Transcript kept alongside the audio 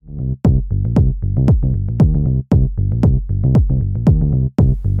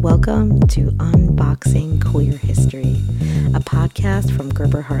Welcome to Unboxing Queer History, a podcast from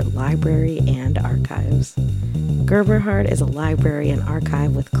Gerber Hart Library and Archives. Gerber Hart is a library and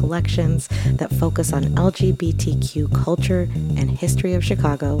archive with collections that focus on LGBTQ culture and history of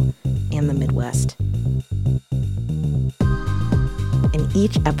Chicago and the Midwest. In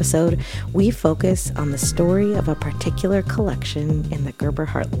each episode, we focus on the story of a particular collection in the Gerber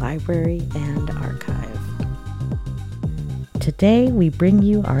Hart Library and Archive. Today, we bring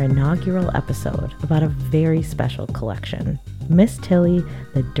you our inaugural episode about a very special collection, Miss Tillie,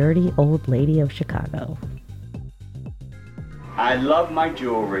 the Dirty Old Lady of Chicago. I love my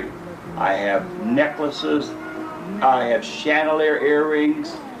jewelry. I have necklaces. I have chandelier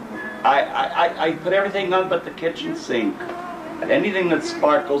earrings. I put everything on but the kitchen sink. And anything that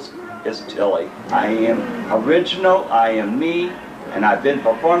sparkles is Tillie. I am original, I am me, and I've been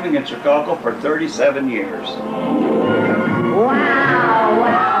performing in Chicago for 37 years.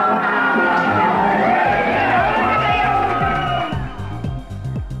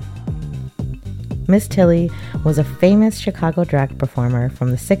 Miss Tillie was a famous Chicago drag performer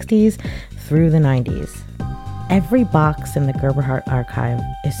from the 60s through the 90s. Every box in the Gerber Hart archive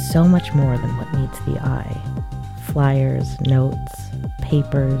is so much more than what meets the eye. Flyers, notes,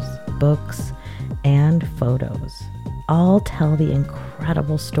 papers, books, and photos all tell the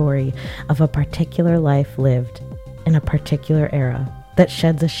incredible story of a particular life lived in a particular era that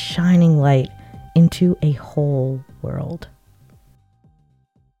sheds a shining light into a whole world.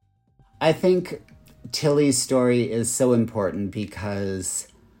 I think Tillie's story is so important because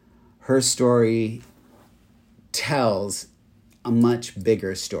her story tells a much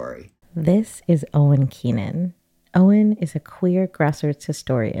bigger story. This is Owen Keehnen. Owen is a queer grassroots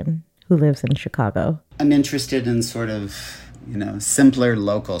historian who lives in Chicago. I'm interested in sort of, simpler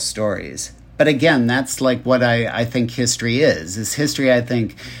local stories. But again, that's like what I think history is history. I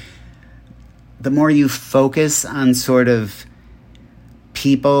think the more you focus on sort of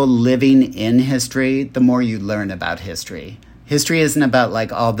people living in history, the more you learn about history. History isn't about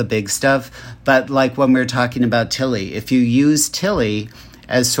like all the big stuff, but like when we're talking about Tillie, if you use Tillie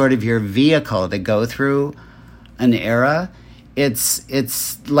as sort of your vehicle to go through an era,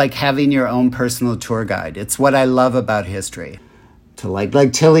 it's like having your own personal tour guide. It's what I love about history. To like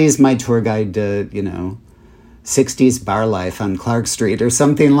Tillie's my tour guide to, 60s bar life on Clark Street or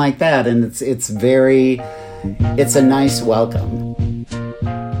something like that. And it's a nice welcome.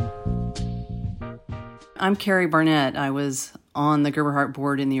 I'm Carrie Barnett. I was on the Gerber Hart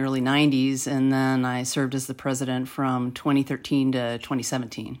board in the early 90s, and then I served as the president from 2013 to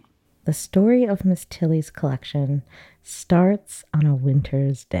 2017. The story of Miss Tillie's collection starts on a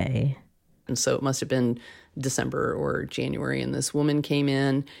winter's day. And so it must have been December or January, and this woman came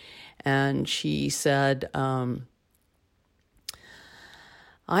in and she said, I'm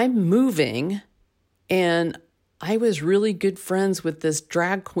moving, and I was really good friends with this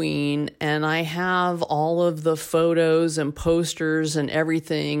drag queen, and I have all of the photos and posters and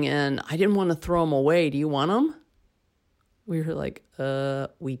everything, and I didn't want to throw them away. Do you want them? We were like,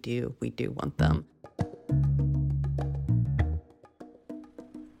 we do want them.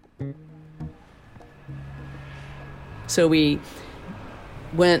 So we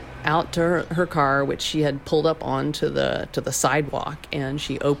went out to her car, which she had pulled up onto the sidewalk, and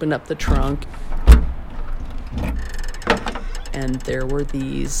she opened up the trunk, and there were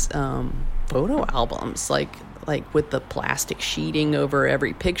these photo albums, like with the plastic sheeting over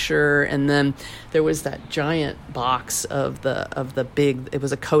every picture, and then there was that giant box of the big. It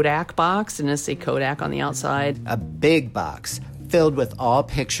was a Kodak box, and it said Kodak on the outside. A big box filled with all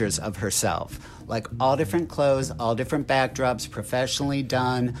pictures of herself. Like all different clothes, all different backdrops, professionally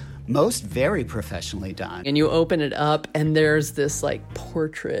done, most very professionally done. And you open it up, and there's this like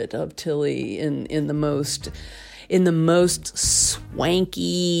portrait of Tillie in the most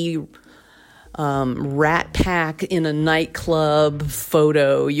swanky Rat Pack in a nightclub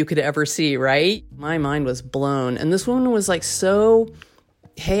photo you could ever see, right? My mind was blown. And this woman was like, so,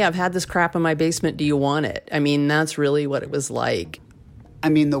 hey, I've had this crap in my basement. Do you want it? I mean, that's really what it was like. I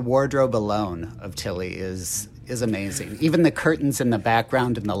mean, the wardrobe alone of Tillie is amazing. Even the curtains in the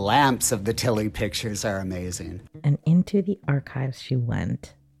background and the lamps of the Tillie pictures are amazing. And into the archives she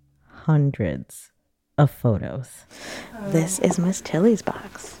went. Hundreds of photos. This is Miss Tillie's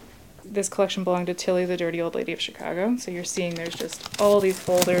box. This collection belonged to Tillie, the Dirty Old Lady of Chicago. So you're seeing there's just all these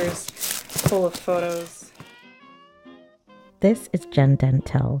folders full of photos. This is Jen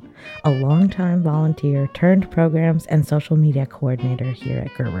Dentel, a longtime volunteer turned programs and social media coordinator here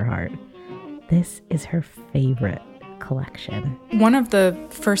at Gerber Hart. This is her favorite collection. One of the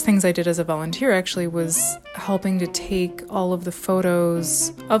first things I did as a volunteer actually was helping to take all of the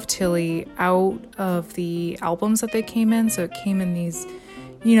photos of Tillie out of the albums that they came in. So it came in these,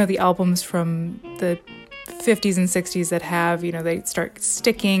 the albums from the 50s and 60s that have, they start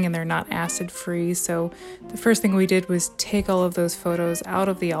sticking and they're not acid free. So the first thing we did was take all of those photos out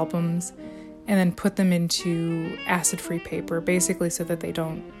of the albums and then put them into acid-free paper, basically so that they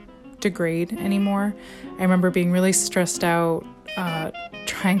don't degrade anymore. I remember being really stressed out,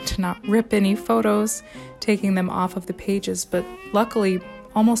 trying to not rip any photos, taking them off of the pages, but luckily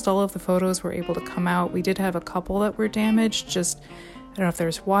almost all of the photos were able to come out. We did have a couple that were damaged, just, I don't know if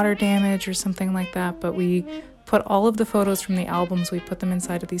there's water damage or something like that, but we put all of the photos from the albums, we put them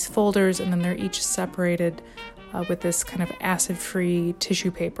inside of these folders, and then they're each separated with this kind of acid-free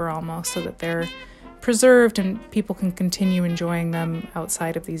tissue paper almost, so that they're preserved and people can continue enjoying them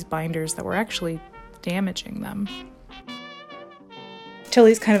outside of these binders that were actually damaging them.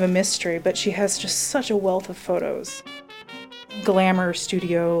 Tillie's kind of a mystery, but she has just such a wealth of photos. Glamour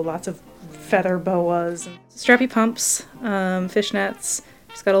studio, lots of feather boas, strappy pumps, fishnets.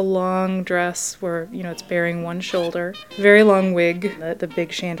 She's got a long dress where, it's bearing one shoulder. Very long wig, the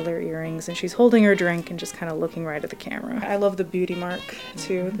big chandelier earrings, and she's holding her drink and just kind of looking right at the camera. I love the beauty mark,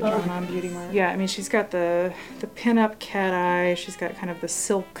 too, the drawn-on beauty mark. Yeah, I mean, she's got the pin-up cat eye. She's got kind of the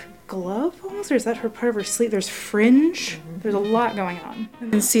silk glove, almost, or is that her part of her sleeve? There's fringe. There's a lot going on. You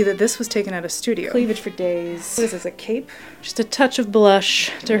can see that this was taken at a studio. Cleavage for days. What is this, a cape? Just a touch of blush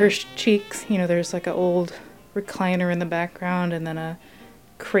to her cheeks. There's like an old recliner in the background and then a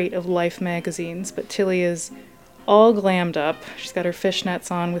crate of Life magazines, but Tillie is all glammed up. She's got her fishnets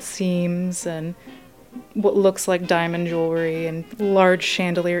on with seams and what looks like diamond jewelry and large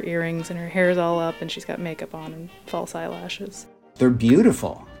chandelier earrings, and her hair's all up and she's got makeup on and false eyelashes. They're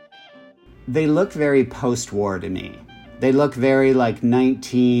beautiful. They look very post-war to me. They look very like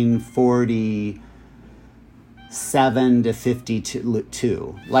 1947 to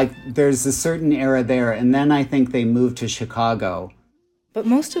 52. Like there's a certain era there, and then I think they moved to Chicago. But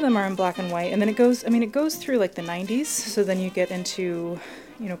most of them are in black and white, and then it goes through like the 90s, so then you get into,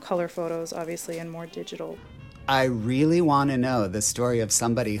 color photos, obviously, and more digital. I really want to know the story of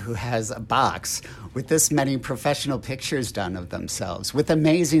somebody who has a box with this many professional pictures done of themselves, with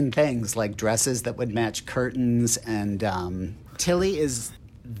amazing things like dresses that would match curtains, and Tillie is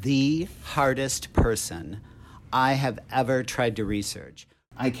the hardest person I have ever tried to research.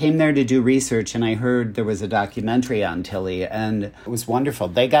 I came there to do research, and I heard there was a documentary on Tillie, and it was wonderful.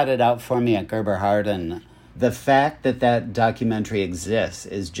 They got it out for me at Gerber, Hart, and the fact that that documentary exists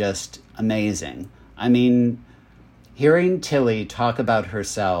is just amazing. I mean, hearing Tillie talk about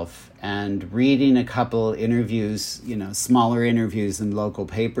herself and reading a couple interviews, smaller interviews in local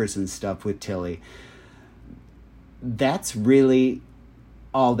papers and stuff with Tillie, that's really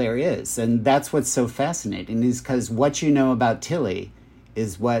all there is. And that's what's so fascinating, is because what you know about Tillie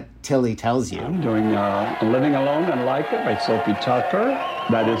is what Tillie tells you. I'm doing Living Alone and Like It by Sophie Tucker.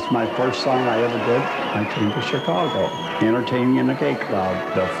 That is my first song I ever did. I came to Chicago, entertaining in a gay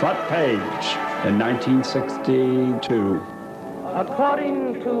club. The front page in 1962.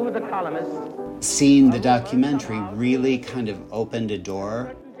 According to the columnist, seeing the documentary really kind of opened a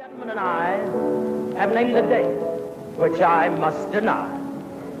door. Gentleman and I have named the date, which I must deny.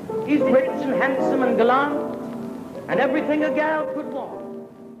 He's rich and handsome and gallant, and everything a gal could want.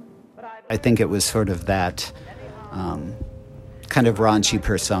 I think it was sort of that kind of raunchy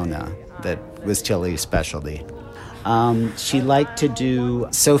persona that was Tillie's specialty. She liked to do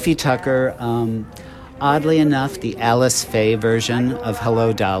Sophie Tucker, oddly enough, the Alice Faye version of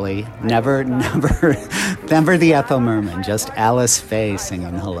Hello, Dolly. Never the Ethel Merman, just Alice Faye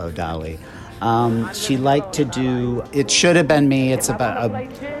singing Hello, Dolly. She liked to do It Should Have Been Me. It's about,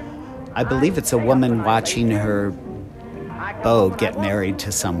 I believe it's a woman watching her beau get married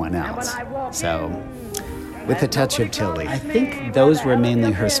to someone else. So, with a touch of Tillie. I think those were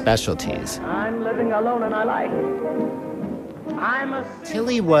mainly her specialties. I'm living alone and I like it.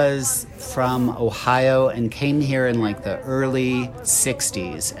 Tillie was from Ohio and came here in like the early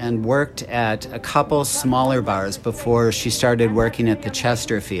 60s and worked at a couple smaller bars before she started working at the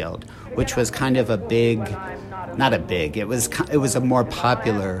Chesterfield, which was kind of it was a more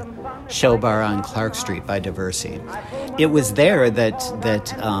popular show bar on Clark Street by Diversey. It was there that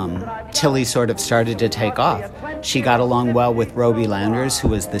Tillie sort of started to take off. She got along well with Roby Landers, who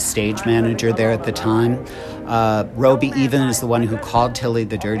was the stage manager there at the time. Roby even is the one who called Tillie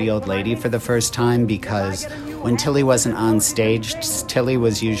the dirty old lady for the first time, because when Tillie wasn't on stage, Tillie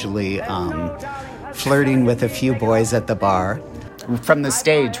was usually flirting with a few boys at the bar. From the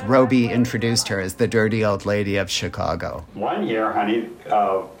stage, Roby introduced her as the dirty old lady of Chicago. One year, honey,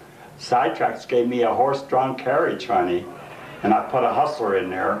 Sidetracks gave me a horse-drawn carriage, honey, and I put a hustler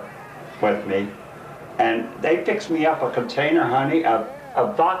in there with me, and they fixed me up a container, honey, of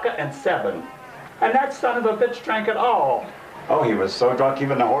vodka and 7, and that son of a bitch drank it all. Oh, he was so drunk,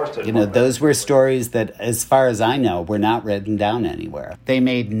 even the horse didn't. You know, those were stories that, as far as I know, were not written down anywhere. They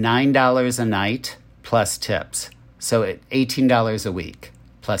made $9 a night plus tips. So $18 a week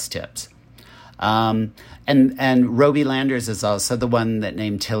plus tips. And Roby Landers is also the one that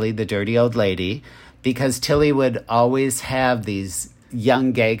named Tillie the dirty old lady, because Tillie would always have these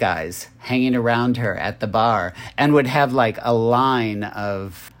young gay guys hanging around her at the bar and would have like a line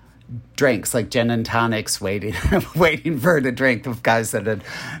of drinks, like gin and tonics waiting for her to drink, of guys that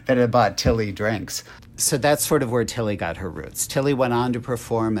had bought Tillie drinks. So that's sort of where Tillie got her roots. Tillie went on to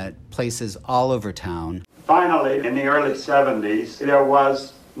perform at places all over town. Finally, in the early 70s, there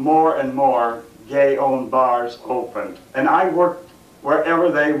was more and more gay-owned bars opened. And I worked wherever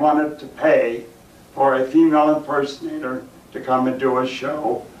they wanted to pay for a female impersonator to come and do a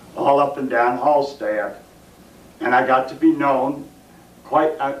show all up and down Hallstatt. And I got to be known,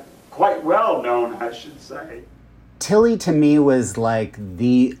 quite well known, I should say. Tillie, to me, was like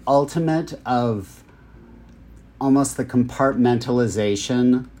the ultimate of almost the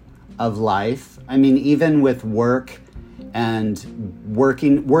compartmentalization of life. I mean, even with work and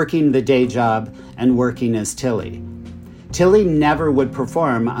working the day job and working as Tillie. Tillie never would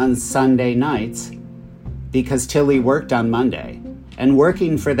perform on Sunday nights because Tillie worked on Monday. And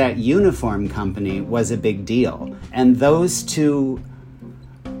working for that uniform company was a big deal. And those two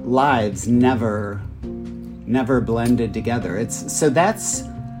lives never blended together. It's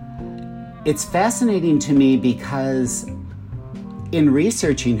fascinating to me because in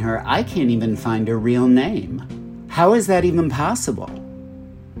researching her, I can't even find a real name. How is that even possible?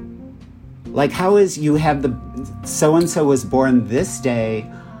 Like, how is you have the so-and-so was born this day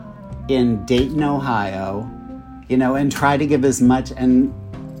in Dayton, Ohio, you know, and try to give as much, and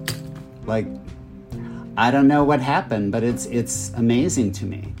like, I don't know what happened, but it's amazing to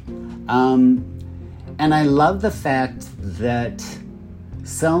me. And I love the fact that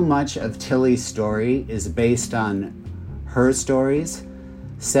so much of Tillie's story is based on her stories.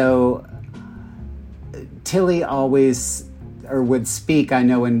 So Tillie always, or would speak, I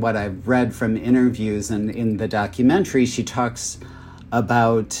know in what I've read from interviews and in the documentary, she talks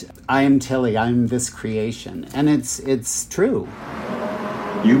about, I am Tillie, I'm this creation. And it's true.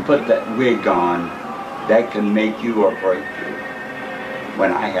 You put that wig on, that can make you or break you.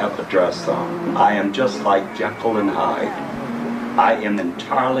 When I have the dress on, I am just like Jekyll and Hyde. I am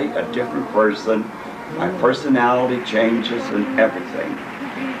entirely a different person. My personality changes and everything.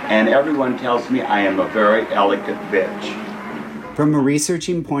 And everyone tells me I am a very elegant bitch. From a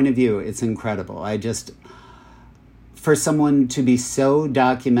researching point of view, it's incredible. For someone to be so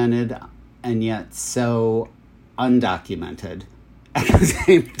documented and yet so undocumented at the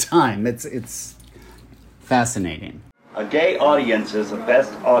same time, it's fascinating. A gay audience is the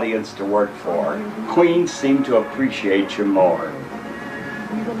best audience to work for. Queens seem to appreciate you more.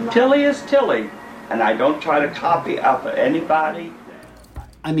 Tillie is Tillie, and I don't try to copy off of anybody.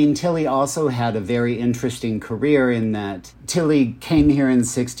 I mean, Tillie also had a very interesting career in that Tillie came here in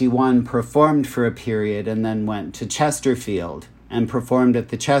 1961, performed for a period, and then went to Chesterfield and performed at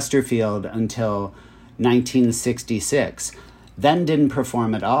the Chesterfield until 1966. Then didn't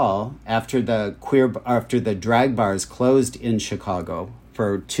perform at all after the drag bars closed in Chicago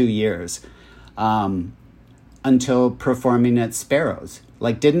for 2 years, until performing at Sparrow's.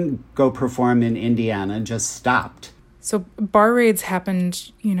 Like, didn't go perform in Indiana, just stopped. So bar raids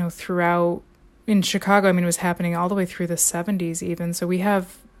happened, throughout in Chicago. I mean, it was happening all the way through the 70s even. So we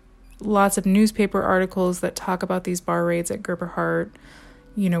have lots of newspaper articles that talk about these bar raids at Gerber Hart.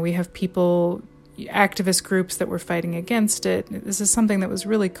 We have activist groups that were fighting against it. This is something that was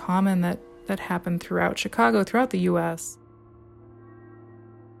really common that happened throughout Chicago, throughout the U.S.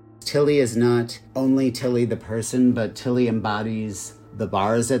 Tillie is not only Tillie the person, but Tillie embodies the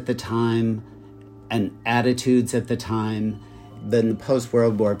bars at the time and attitudes at the time. Then the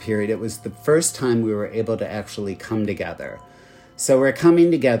post-World War period, it was the first time we were able to actually come together. So we're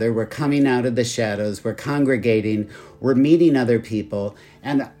coming together, we're coming out of the shadows, we're congregating, we're meeting other people,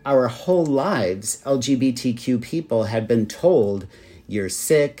 and our whole lives, LGBTQ people had been told, you're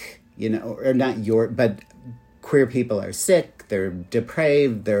sick, or not but queer people are sick, they're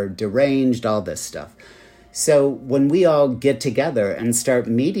depraved, they're deranged, all this stuff. So when we all get together and start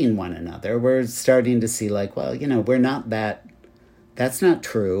meeting one another, we're starting to see like, well, we're not that's not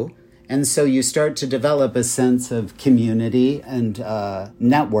true. And so you start to develop a sense of community and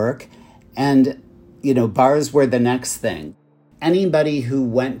network. And, bars were the next thing. Anybody who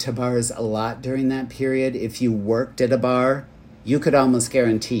went to bars a lot during that period, if you worked at a bar, you could almost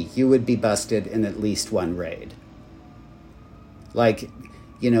guarantee you would be busted in at least one raid.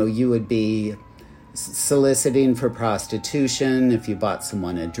 You would be soliciting for prostitution if you bought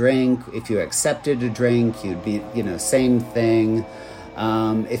someone a drink. If you accepted a drink, you'd be, same thing.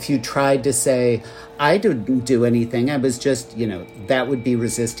 If you tried to say, I didn't do anything, I was just, that would be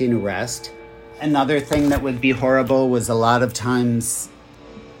resisting arrest. Another thing that would be horrible was a lot of times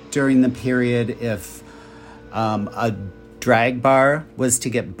during the period, if a drag bar was to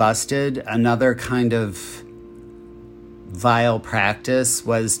get busted, another kind of vile practice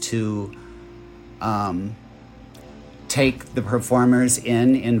was to take the performers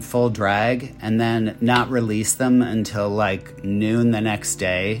in full drag and then not release them until noon the next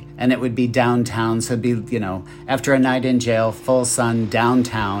day. And it would be downtown, so it'd be, after a night in jail, full sun,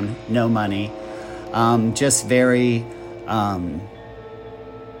 downtown, no money. Just very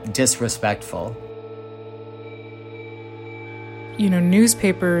disrespectful.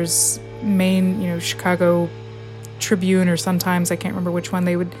 Newspapers, Maine, Chicago Tribune, or sometimes, I can't remember which one,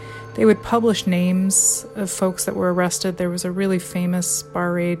 they would publish names of folks that were arrested. There was a really famous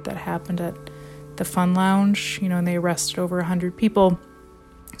bar raid that happened at the Fun Lounge, and they arrested over 100 people.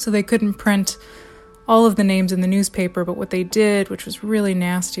 So they couldn't print all of the names in the newspaper, but what they did, which was really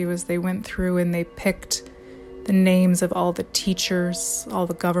nasty, was they went through and they picked the names of all the teachers, all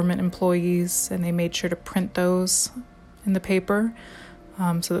the government employees, and they made sure to print those in the paper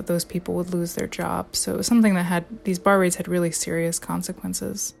so that those people would lose their jobs. So it was something that these bar raids had really serious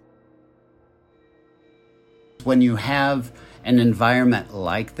consequences. When you have an environment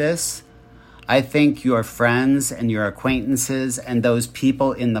like this, I think your friends and your acquaintances and those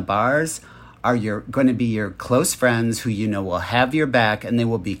people in the bars are going to be your close friends who will have your back, and they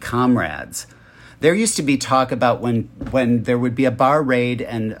will be comrades. There used to be talk about when there would be a bar raid,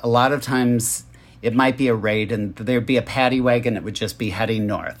 and a lot of times it might be a raid and there'd be a paddy wagon that would just be heading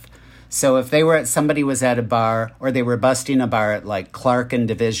north. So if somebody was at a bar, or they were busting a bar at Clark and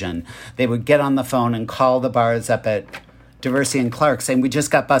Division, they would get on the phone and call the bars up at Diversity and Clark saying, we just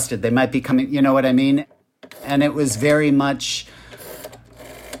got busted. They might be coming, you know what I mean? And it was very much,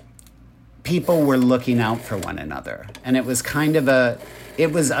 people were looking out for one another. And it was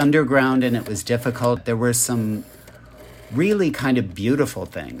it was underground and it was difficult. There were some really kind of beautiful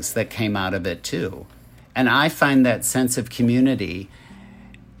things that came out of it too. And I find that sense of community,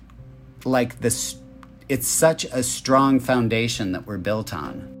 it's such a strong foundation that we're built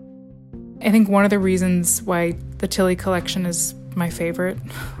on. I think one of the reasons why the Tillie collection is my favorite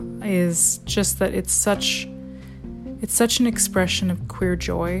is just that it's such an expression of queer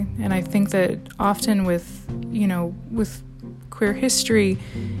joy. And I think that often with queer history,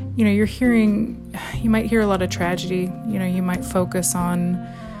 you might hear a lot of tragedy. You might focus on,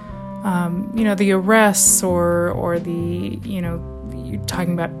 the arrests or the, you're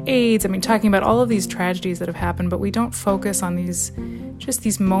talking about AIDS. Talking about all of these tragedies that have happened, but we don't focus on these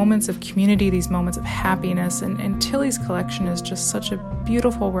moments of community, these moments of happiness. And Tillie's collection is just such a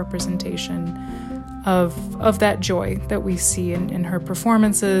beautiful representation of that joy that we see in her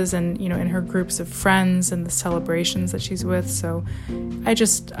performances and, in her groups of friends and the celebrations that she's with. So I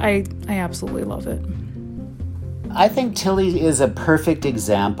absolutely love it. I think Tillie is a perfect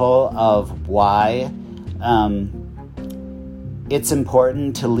example of why it's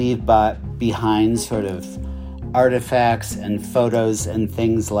important to leave behind sort of artifacts and photos and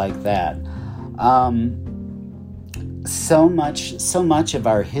things like that. So much of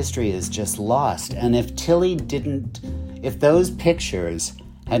our history is just lost. And if if those pictures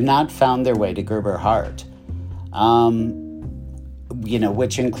had not found their way to Gerber Hart,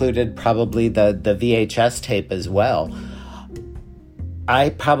 which included probably the VHS tape as well,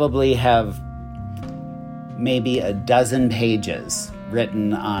 I probably have maybe a dozen pages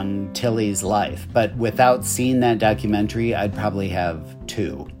written on Tillie's life, but without seeing that documentary, I'd probably have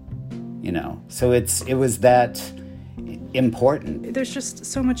 2, So it was that important. There's just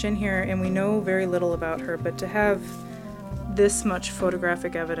so much in here, and we know very little about her, but to have this much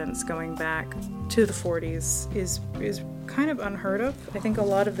photographic evidence going back to the 40s is kind of unheard of. I think a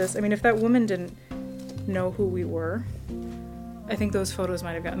lot of this, if that woman didn't know who we were, I think those photos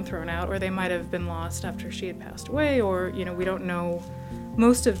might have gotten thrown out, or they might have been lost after she had passed away, or, we don't know.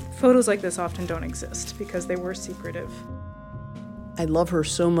 Most of photos like this often don't exist because they were secretive. I love her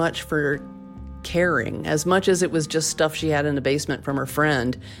so much for caring. As much as it was just stuff she had in the basement from her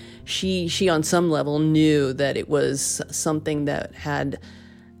friend, she on some level knew that it was something that had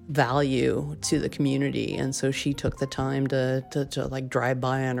value to the community. And so she took the time to like drive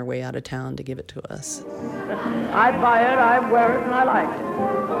by on her way out of town to give it to us. I buy it, I wear it, and I like it.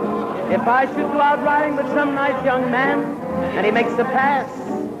 If I should go out riding with some nice young man and he makes the pass,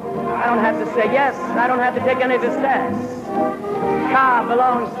 I don't have to say yes. I don't have to take any of his stats. Car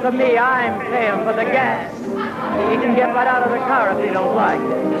belongs to me. I'm paying for the gas. He can get right out of the car if he don't like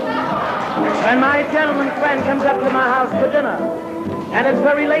it. When my gentleman friend comes up to my house for dinner, and it's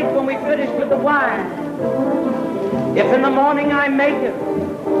very late when we finish with the wine, if in the morning I make it,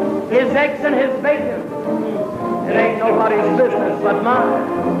 his eggs and his bacon, it ain't nobody's business but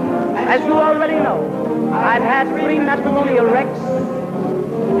mine. As you already know, I've had 3 matrimonial wrecks,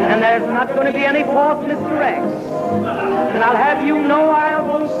 and there's not going to be any fourth Mr. X. And I'll have you know I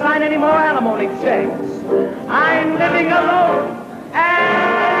won't sign any more alimony checks. I'm living alone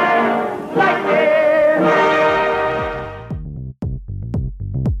and like it.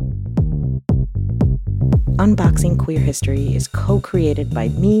 Unboxing Queer History is co-created by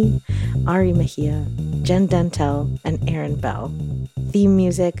me, Ari Mejia, Jen Dentel, and Aaron Bell. Theme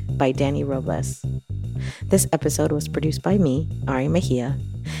music by Danny Robles. This episode was produced by me, Ari Mejia.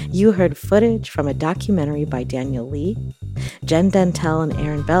 You heard footage from a documentary by Daniel Lee. Jen Dentel and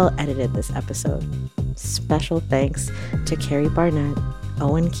Aaron Bell edited this episode. Special thanks to Carrie Barnett,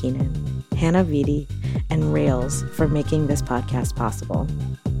 Owen Keehnen, Hannah Vitti, and Rails for making this podcast possible.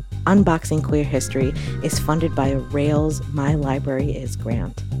 Unboxing Queer History is funded by a Rails My Library Is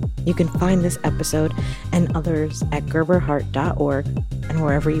grant. You can find this episode and others at gerberhart.org and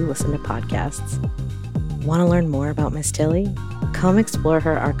wherever you listen to podcasts. Want to learn more about Miss Tillie? Come explore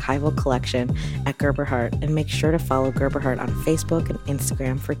her archival collection at Gerber Hart and make sure to follow Gerber Hart on Facebook and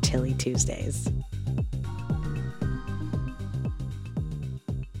Instagram for Tillie Tuesdays.